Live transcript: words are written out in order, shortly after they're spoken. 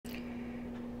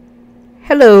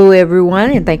Hello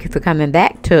everyone, and thank you for coming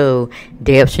back to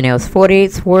Deb Chanel's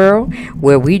 48th World,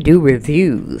 where we do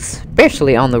reviews,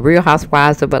 especially on the Real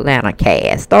Housewives of Atlanta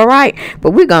cast. Alright,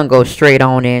 but we're gonna go straight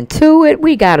on into it.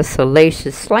 We got a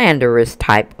salacious, slanderous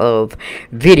type of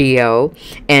video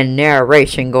and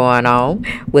narration going on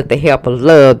with the help of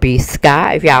Love B.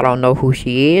 Scott. If y'all don't know who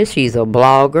she is, she's a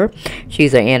blogger,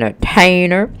 she's an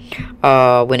entertainer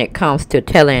when it comes to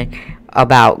telling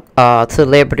about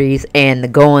celebrities and the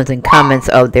goings and comings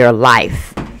of their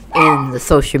life in the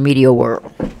social media world.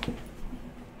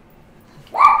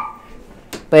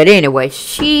 But anyway,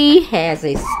 she has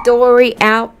a story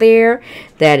out there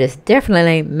that is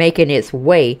definitely making its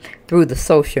way through the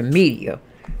social media.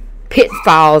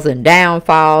 Pitfalls and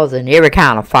downfalls and every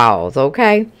kind of falls,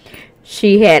 okay?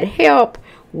 She had help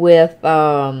with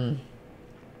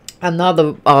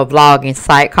another vlogging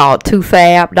site called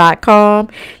 2fab.com.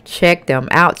 Check them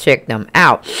out.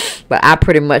 But I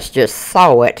pretty much just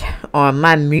saw it on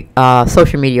my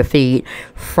social media feed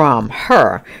from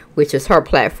her, which is her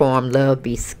platform, Love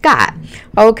B. Scott.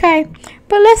 Okay,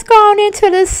 but let's go on into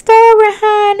the story,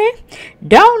 honey.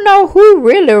 Don't know who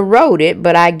really wrote it,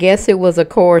 but I guess it was a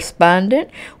correspondent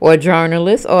or a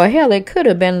journalist, or hell, it could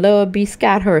have been Love B.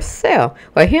 Scott herself,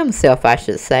 or himself, I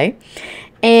should say.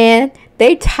 And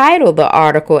they titled the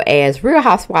article as Real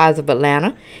Housewives of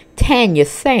Atlanta, Tanya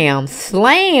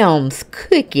slams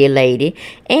Cookie Lady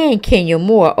and Kenya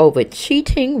Moore over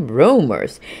cheating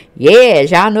rumors.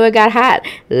 Yes, y'all know it got hot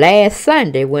last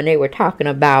Sunday when they were talking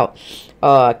about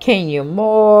Kenya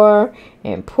Moore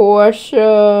and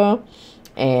Portia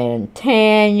and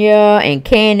Tanya and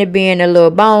Candy being a little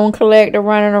bone collector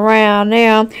running around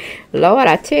now. Lord,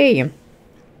 I tell you.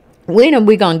 When are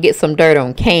we going to get some dirt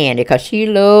on Candy? Because she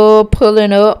love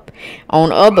pulling up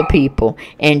on other people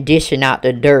and dishing out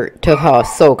the dirt to her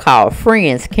so-called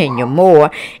friends, Kenya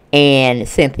Moore and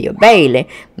Cynthia Bailey.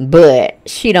 But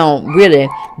she don't really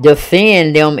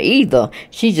defend them either.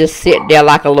 She just sit there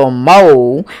like a little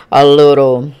mole, a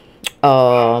little,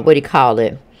 what do you call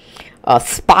it, a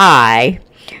spy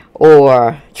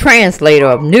or translator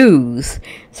of news,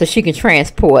 so she can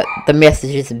transport the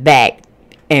messages back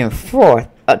and forth.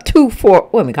 Back and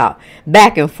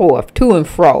forth, to and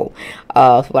fro.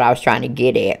 That's what I was trying to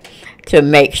get at, to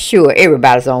make sure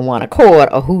everybody's on one accord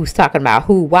of who's talking about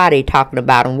who, why they talking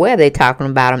about them, where they talking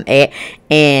about them at,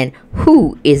 and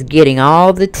who is getting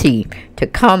all the tea to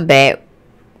come back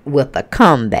with a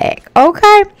comeback.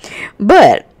 Okay,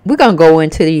 but we're gonna go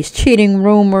into these cheating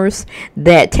rumors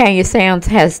that Tanya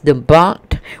has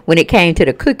debunked when it came to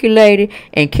the Cookie Lady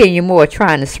and Kenya Moore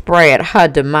trying to spread her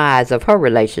demise of her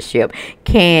relationship.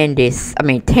 Tanya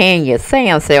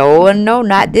said, "Oh no,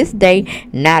 not this day,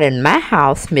 not in my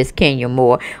house, Miss Kenya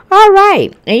Moore." All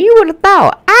right, and you would have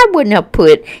thought I wouldn't have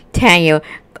put Tanya,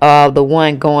 the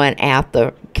one going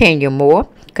after Kenya Moore,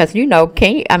 because you know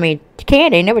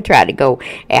Candy never tried to go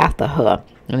after her.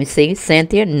 Let me see,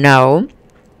 Cynthia, no.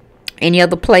 Any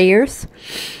other players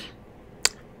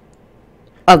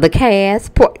of the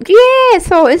cast? Yeah,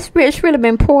 so it's really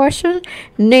been Portia,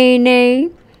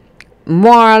 Nene,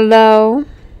 Marlo,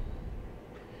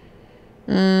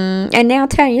 and now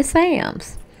Tanya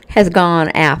has gone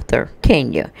after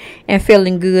Kenya and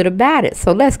feeling good about it.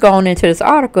 So let's go on into this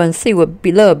article and see what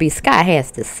Love B. Scott has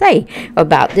to say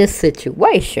about this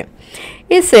situation.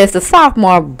 It says the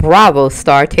sophomore Bravo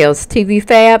star tells TV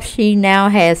Fab she now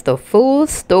has the full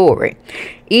story.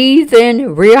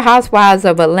 Even Real Housewives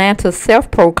of Atlanta's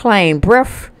self-proclaimed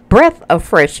breath of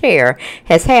fresh air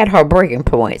has had her breaking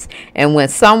points. And when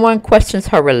someone questions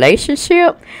her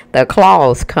relationship, the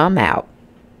claws come out.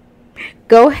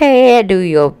 Go ahead, do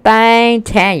your thing.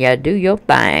 Tanya, do your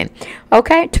thing.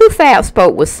 Okay, 2Fab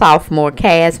spoke with sophomore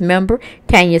cast member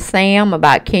Tanya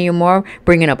about Kenya Moore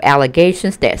bringing up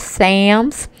allegations that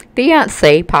Sam's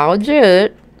fiance, Paul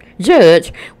Judge,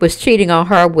 was cheating on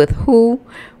her with who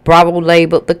Bravo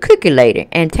labeled the Cookie Lady,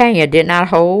 and Tanya did not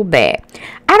hold back.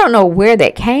 I don't know where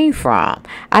that came from.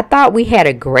 I thought we had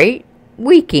a great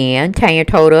weekend. Tanya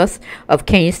told us of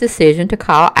Kenya's decision to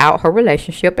call out her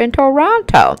relationship in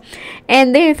Toronto.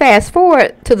 And then fast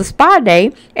forward to the spa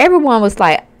day, everyone was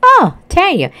like, "Oh,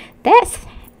 Tanya, that's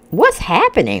what's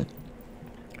happening.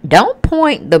 Don't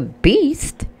point the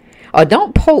beast, or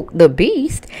don't poke the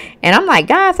beast." And I'm like,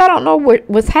 guys, I don't know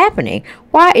what's happening.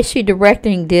 Why is she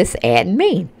directing this at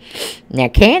me? Now,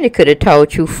 Candy could have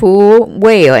told you full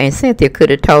well, and Cynthia could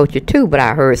have told you too, but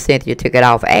I heard Cynthia took it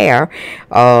off air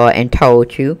and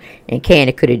told you, and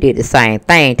Candy could have did the same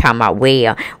thing, talking about,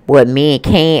 well, what me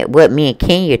and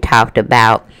Kenya talked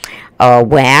about,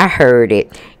 when I heard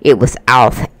it, it was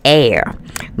off air.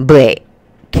 But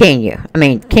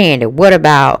Candy, what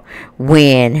about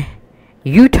when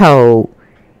you told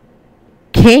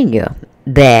Kenya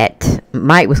that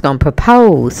Mike was going to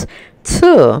propose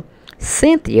to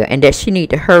Cynthia and that she need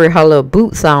to hurry her little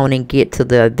boots on and get to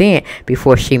the event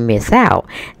before she miss out.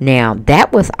 Now,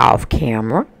 that was off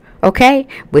camera, okay?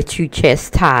 But you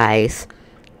chastised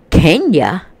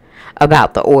Kenya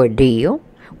about the ordeal.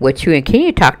 What you and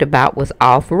Kenya talked about was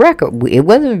off record. It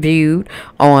wasn't viewed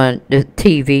on the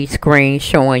TV screen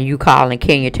showing you calling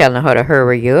Kenya telling her to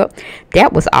hurry up.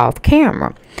 That was off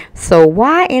camera. So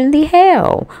why in the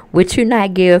hell would you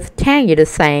not give Tanya the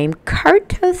same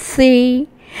courtesy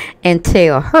and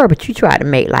tell her? But you try to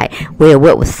make like, well,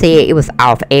 what was said, it was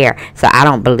off air, so I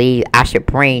don't believe I should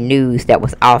bring news that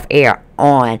was off air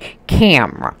on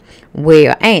camera.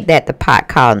 Well, ain't that the pot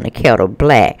calling the kettle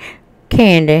black?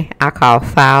 Candy, I call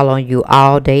foul on you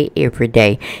all day, every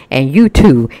day. And you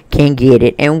too can get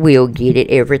it and will get it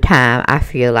every time I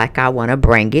feel like I want to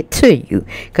bring it to you.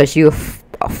 Because you're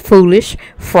foolish,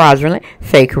 fraudulent,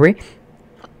 fakery,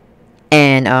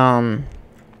 and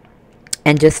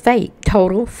just fake.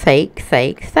 Total fake.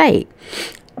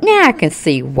 Now I can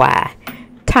see why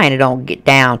Tiny don't get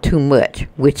down too much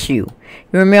with you.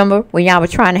 You remember when y'all were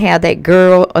trying to have that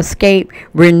girl escape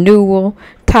renewal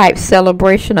type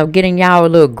celebration of getting y'all a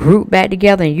little group back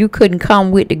together, and you couldn't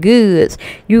come with the goods.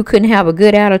 You couldn't have a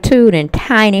good attitude, and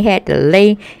Tiny had to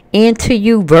lay into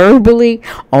you verbally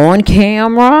on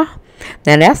camera.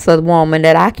 Now that's a woman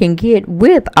that I can get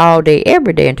with all day,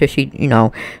 every day until she,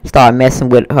 start messing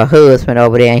with her husband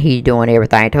over there and he's doing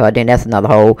everything to her. Then that's another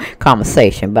whole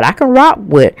conversation. But I can rock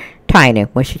with Tiny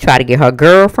when she try to get her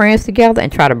girlfriends together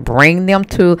and try to bring them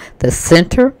to the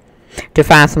center to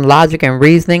find some logic and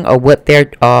reasoning of what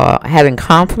they're having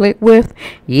conflict with.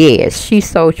 Yes, she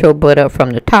sold your butt up from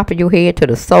the top of your head to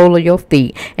the sole of your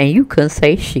feet, and you couldn't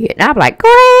say shit. And I'm like, go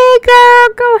ahead, girl,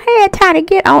 go ahead, Tiny,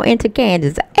 get on into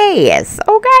Candace's ass,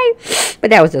 okay? But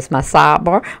that was just my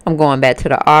sidebar. I'm going back to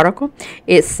the article.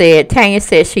 It said, Tanya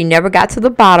said she never got to the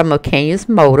bottom of Kenya's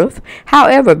motive.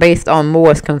 However, based on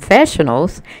Moore's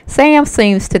confessionals, Sam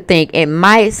seems to think it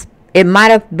might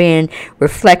have been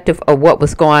reflective of what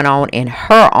was going on in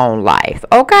her own life.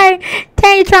 Okay?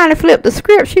 Tanya trying to flip the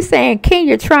script. She's saying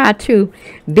Kenya trying to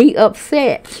be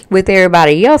upset with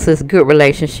everybody else's good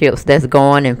relationships that's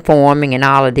going and forming and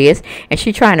all of this. And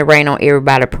she trying to rain on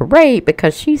everybody's parade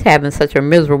because she's having such a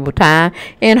miserable time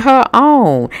in her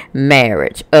own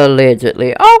marriage,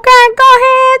 allegedly. Okay, go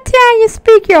ahead, Tanya.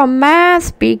 Speak your mind.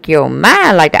 Speak your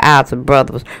mind, like the Alton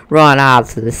brothers Ron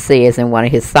Alton says in one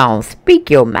of his songs. Speak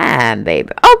your mind, baby.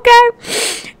 Okay?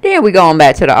 Then we going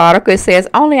back to the article. It says,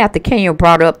 only after Kenya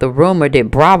brought up the rumor did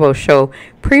Bravo show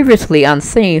previously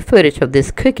unseen footage of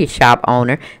this cookie shop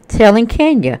owner telling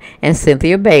Kenya and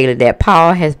Cynthia Bailey that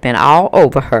Paul has been all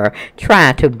over her,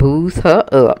 trying to booze her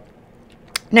up.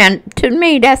 Now, to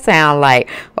me, that sounds like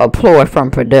a ploy from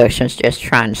productions just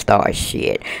trying to start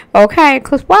shit. Okay?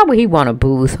 Because why would he want to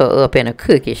booze her up in a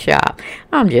cookie shop?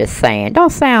 I'm just saying.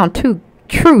 Don't sound too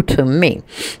true to me.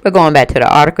 But going back to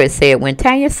the article, it said, when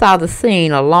Tanya saw the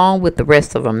scene along with the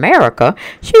rest of America,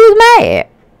 she was mad.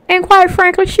 And quite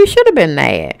frankly, she should have been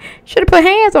mad. Should have put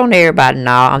hands on everybody.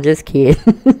 No, I'm just kidding.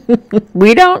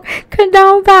 We don't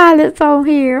condone violence on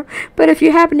here. But if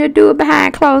you happen to do it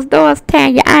behind closed doors,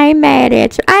 Tanya, I ain't mad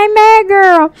at you. I ain't mad,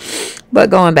 girl. But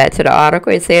going back to the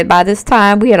article, it said by this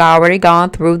time we had already gone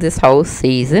through this whole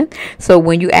season. So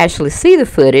when you actually see the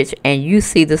footage and you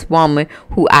see this woman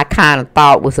who I kind of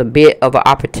thought was a bit of an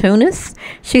opportunist,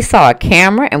 she saw a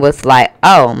camera and was like,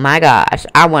 oh my gosh,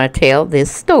 I want to tell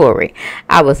this story.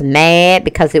 I was mad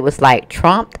because it was like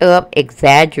trumped up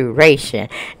exaggeration.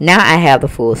 Now I have the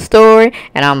full story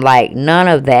and I'm like, none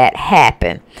of that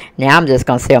happened. Now I'm just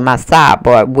going to say on my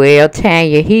sidebar, well,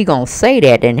 Tanya, he going to say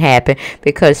that didn't happen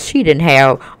because she didn't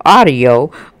have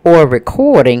audio or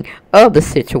recording of the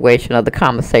situation of the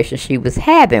conversation she was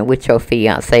having with your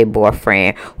fiance,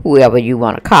 boyfriend, whoever you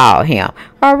want to call him.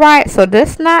 All right, so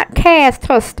let's not cast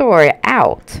her story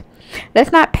out.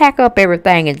 Let's not pack up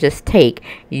everything and just take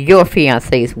your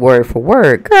fiance's word for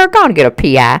word. Girl, go and get a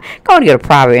PI. Go and get a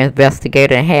private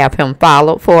investigator and have him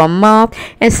followed for a month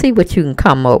and see what you can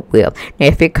come up with. Now,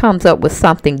 if it comes up with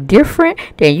something different,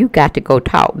 then you got to go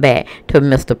talk back to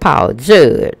Mr. Paul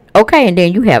Judd. Okay, and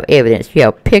then you have evidence. You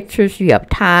have pictures, you have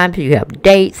times, you have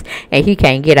dates, and he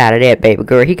can't get out of that, baby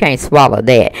girl. He can't swallow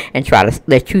that and try to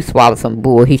let you swallow some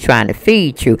bull he's trying to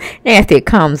feed you. Now, if it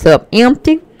comes up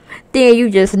empty, then you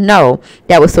just know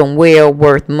that was some well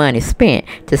worth money spent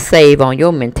to save on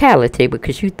your mentality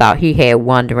because you thought he had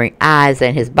wandering eyes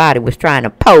and his body was trying to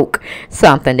poke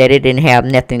something that it didn't have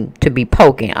nothing to be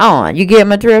poking on. You get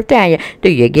my drift, Tanya? Do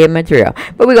you get my drift?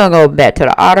 But we're going to go back to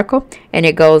the article, and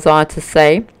it goes on to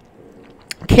say,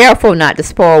 Careful not to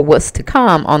spoil what's to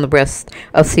come on the rest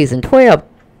of season 12,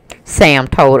 Sam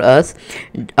told us.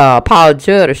 Paul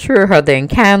Judd assured her the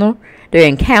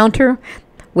encounter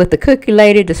with the cookie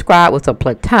lady described was a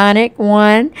platonic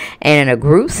one and in a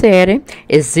group setting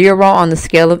is 0 on the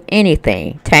scale of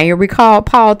anything. Tanya recalled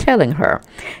Paul telling her.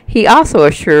 He also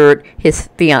assured his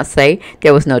fiancée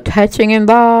there was no touching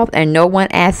involved and no one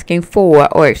asking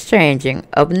for or exchanging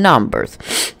of numbers.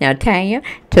 Now, Tanya,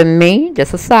 to me,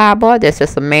 just a sidebar, that's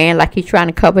just a man like he's trying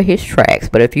to cover his tracks.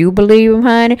 But if you believe him,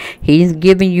 honey, he's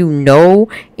giving you no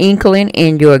inkling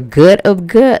in your gut of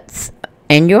guts,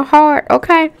 in your heart,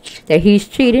 okay, that he's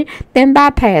cheating, then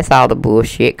bypass all the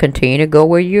bullshit. Continue to go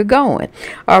where you're going.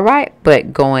 All right,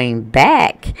 but going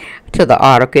back to the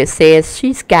article, it says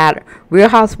she's got Real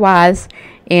Housewives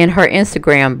in her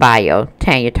Instagram bio,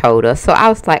 Tanya told us. So I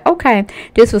was like, okay,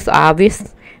 this was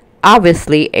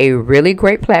obviously a really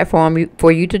great platform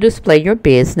for you to display your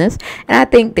business. And I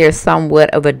think there's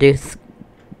somewhat of a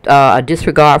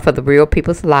disregard for the real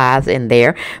people's lives in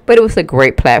there, but it was a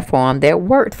great platform that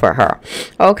worked for her.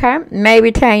 Okay,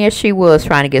 maybe Tanya, she was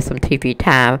trying to get some TV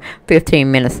time,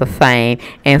 15 minutes of fame,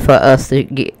 and for us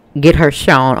to get her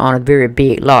shown on a very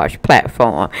big, large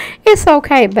platform. It's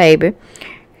okay, baby.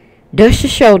 Dust your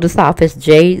shoulders off, as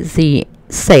Jay-Z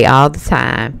say all the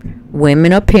time.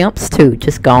 Women are pimps too.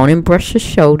 Just go on and brush your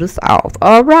shoulders off.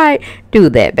 All right, do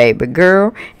that, baby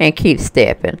girl, and keep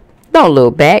stepping. Don't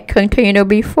look back. Continue to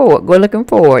be forward. Go looking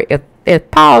forward.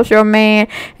 If Paul's your man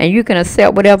and you can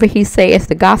accept whatever he says as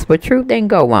the gospel truth, then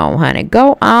go on, honey.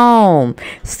 Go on.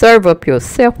 Serve up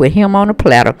yourself with him on a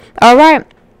platter. All right.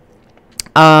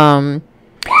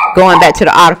 Going back to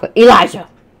the article. Elijah.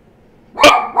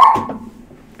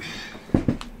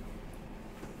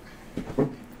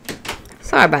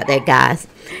 Sorry about that, guys.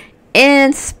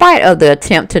 In spite of the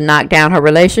attempt to knock down her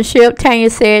relationship, Tanya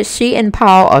said she and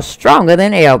Paul are stronger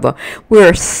than ever.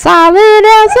 We're solid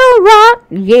as a rock.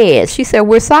 Yes, she said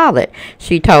we're solid.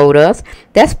 She told us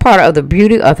that's part of the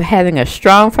beauty of having a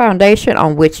strong foundation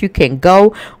on which you can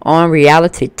go on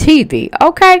reality TV.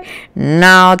 Okay?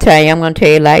 Now, Tanya, I'm going to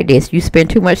tell you like this. You spend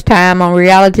too much time on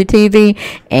reality TV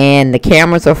and the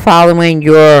cameras are following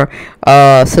your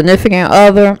significant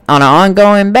other on an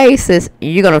ongoing basis,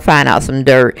 you're going to find out some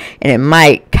dirt. And it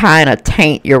might kind of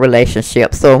taint your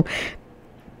relationship. So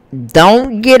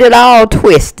don't get it all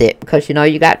twisted. Because, you know,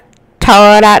 you got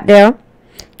Todd out there.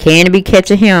 Candy be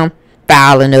catching him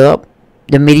fouling up.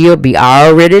 The media will be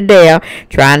already there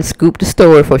trying to scoop the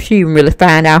story before she even really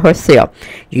find out herself.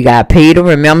 You got Peter.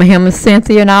 Remember him and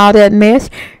Cynthia and all that mess?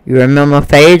 You remember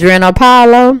Phaedra and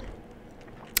Apollo?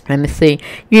 Let me see.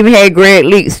 You even had Greg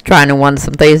Leaks trying to wonder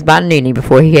some things about Nene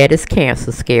before he had his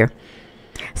cancer scare.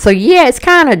 So, yeah, it's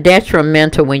kind of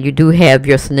detrimental when you do have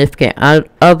your significant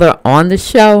other on the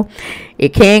show.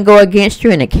 It can go against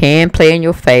you and it can play in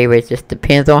your favor. It just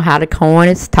depends on how the coin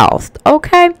is tossed.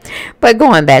 Okay? But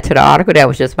going back to the article, that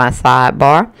was just my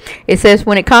sidebar. It says,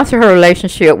 when it comes to her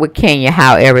relationship with Kenya,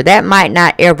 however, that might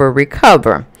not ever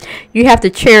recover. You have to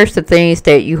cherish the things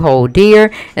that you hold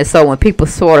dear. And so when people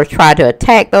sort of try to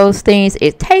attack those things,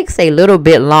 it takes a little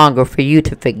bit longer for you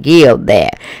to forgive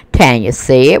that. Tanya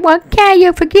said, well,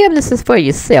 Kenya, forgiveness is for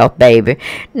yourself, baby,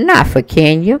 not for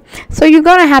Kenya. So you're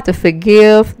going to have to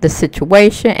forgive the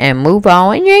situation and move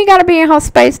on. And you ain't got to be in her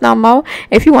space no more.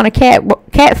 If you want to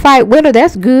cat fight with her,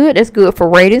 that's good. That's good for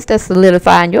ratings. That's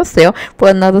solidifying yourself for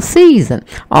another season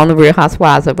on the Real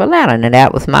Housewives of Atlanta. And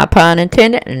that was my pun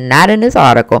intended, not in this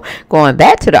article. Going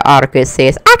back to the article, it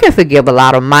says, I can forgive a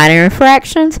lot of minor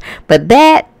infractions, but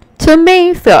that, to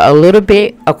me, felt a little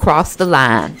bit across the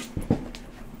line.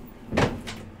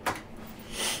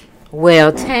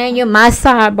 Well, Tanya, my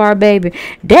sidebar, baby,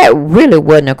 that really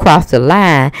wasn't across the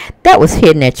line. That was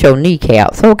hitting at your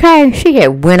kneecaps, okay? She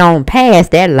had went on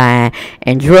past that line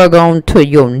and drug on to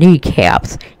your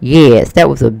kneecaps. Yes, that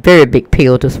was a very big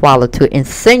pill to swallow, to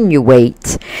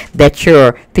insinuate that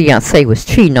your fiancé was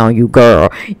cheating on you, girl.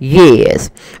 Yes.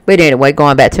 But anyway,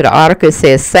 going back to the article, it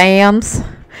says Sam's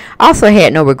also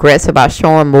had no regrets about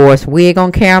showing Moore's wig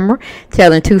on camera,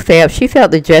 telling 2Fab she felt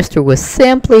the gesture was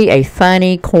simply a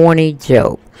funny, corny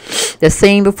joke. The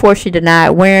scene before she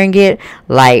denied wearing it,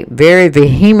 like very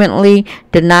vehemently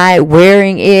denied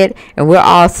wearing it, and we're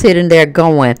all sitting there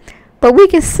going, but we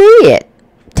can see it,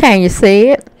 Tanya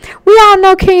said. We all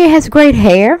know Kenya has great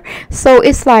hair, so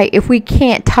it's like if we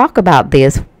can't talk about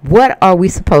this, what are we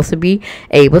supposed to be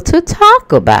able to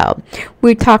talk about?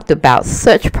 We talked about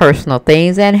such personal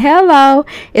things, and hello,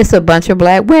 it's a bunch of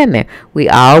black women. We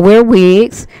all wear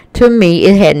wigs. To me,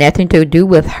 it had nothing to do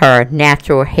with her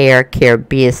natural hair care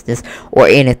business or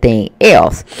anything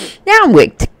else. Now I'm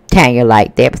with Tanya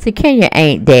like that. But see, Kenya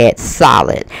ain't that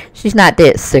solid. She's not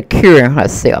that secure in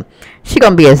herself. She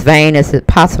gonna be as vain as it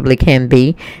possibly can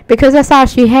be, because that's all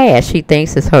she has. She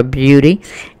thinks it's her beauty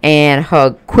and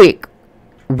her quick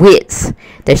wits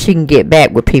that she can get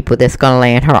back with people that's gonna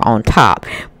land her on top.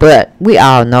 But we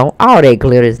all know all that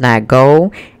glitter is not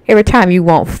gold. Every time you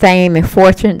want fame and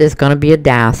fortune, there's gonna be a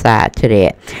downside to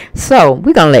that. So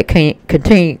we're gonna let Kenya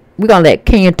continue. We're gonna let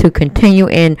Kenya to continue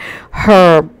in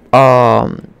her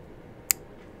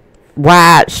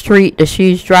wide street that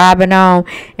she's driving on,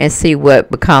 and see what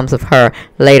becomes of her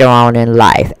later on in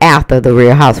life, after the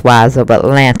Real Housewives of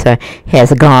Atlanta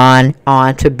has gone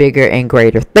on to bigger and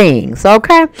greater things.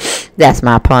 Okay, that's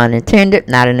my pun intended,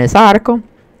 not in this article.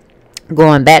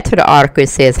 Going back to the article, it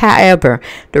says, however,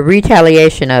 the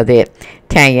retaliation of it,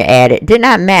 Tanya added, did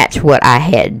not match what I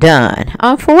had done.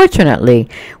 Unfortunately,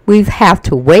 we have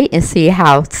to wait and see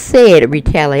how said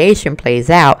retaliation plays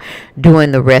out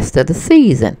during the rest of the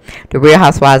season. The Real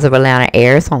Housewives of Atlanta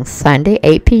airs on Sunday,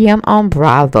 8 p.m. on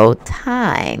Bravo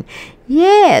time.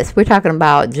 Yes, we're talking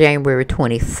about January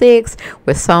 26th,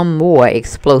 with some more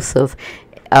explosive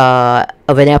of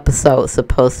an episode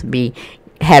supposed to be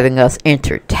having us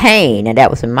entertained. And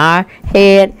that was in my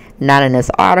head, not in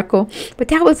this article. But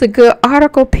that was a good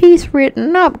article piece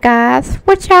written up, guys.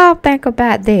 What y'all think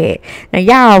about that? Now,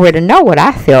 y'all already know what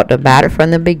I felt about it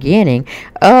from the beginning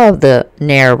of the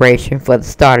narration for the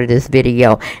start of this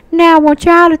video. Now, I want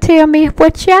y'all to tell me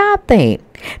what y'all think.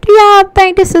 Do y'all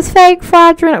think this is fake,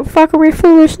 fraudulent, fuckery,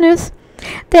 foolishness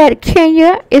that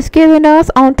Kenya is giving us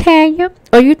on Tanya?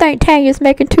 Or you think Tanya's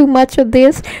making too much of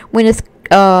this when it's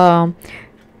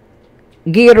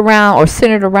geared around or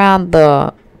centered around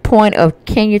the point of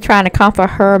Kenya trying to comfort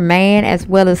her man, as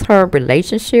well as her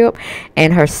relationship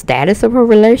and her status of her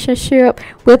relationship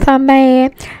with her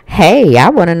man? Hey, I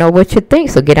want to know what you think,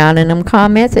 so get down in them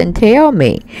comments and tell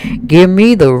me. Give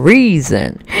me the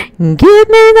reason. Give me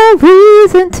the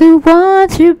reason to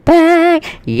want you back.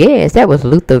 Yes, that was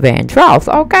Luther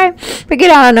Vandross. Okay, but get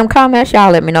down in them comments.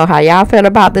 Y'all let me know how y'all feel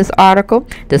about this article,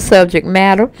 the subject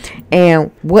matter,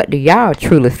 and what do y'all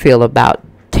truly feel about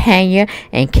Tanya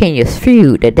and Kenya's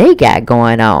feud that they got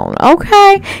going on.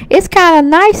 Okay, it's kind of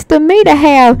nice to me to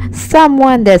have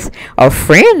someone that's a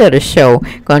friend of the show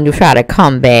going to try to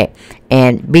come back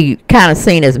and be kind of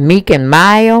seen as meek and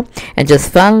mild and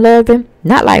just fun loving,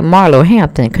 not like Marlo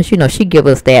Hampton, because you know she give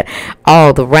us that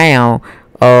all around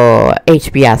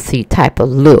HBIC type of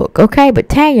look. Okay, but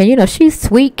Tanya, you know, she's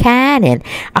sweet, kind, and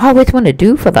always want to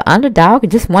do for the underdog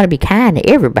and just want to be kind to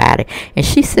everybody. And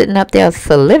she's sitting up there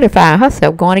solidifying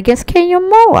herself, going against Kenya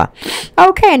Moore.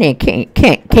 Okay, and then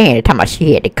Candy talking about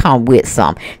she had to come with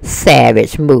some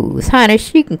savage moves. Honey,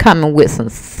 she can come in with some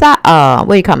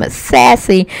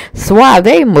sassy,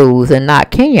 suave moves and knock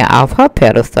Kenya off her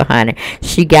pedestal, honey.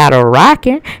 She got her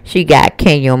rocking. She got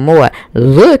Kenya Moore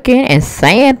looking and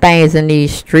saying things in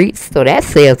these streets, so that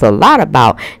says a lot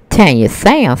about Tanya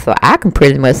Sam. So I can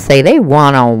pretty much say they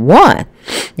one-on-one.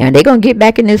 Now they're gonna get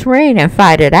back in this ring and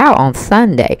fight it out on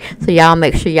Sunday, so y'all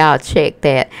make sure y'all check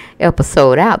that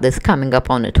episode out that's coming up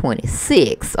on the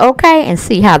 26th, okay, and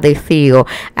see how they feel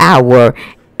our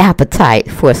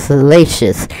appetite for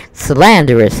salacious,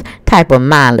 slanderous type of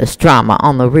mindless drama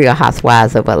on the Real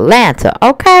Housewives of Atlanta.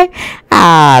 Okay,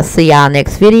 I'll see y'all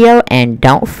next video, and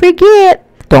don't forget,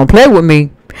 don't play with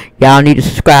me. Y'all need to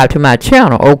subscribe to my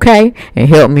channel, okay? And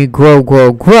help me grow.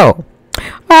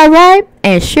 Alright?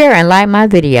 And share and like my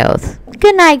videos.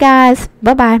 Good night, guys.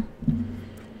 Bye-bye.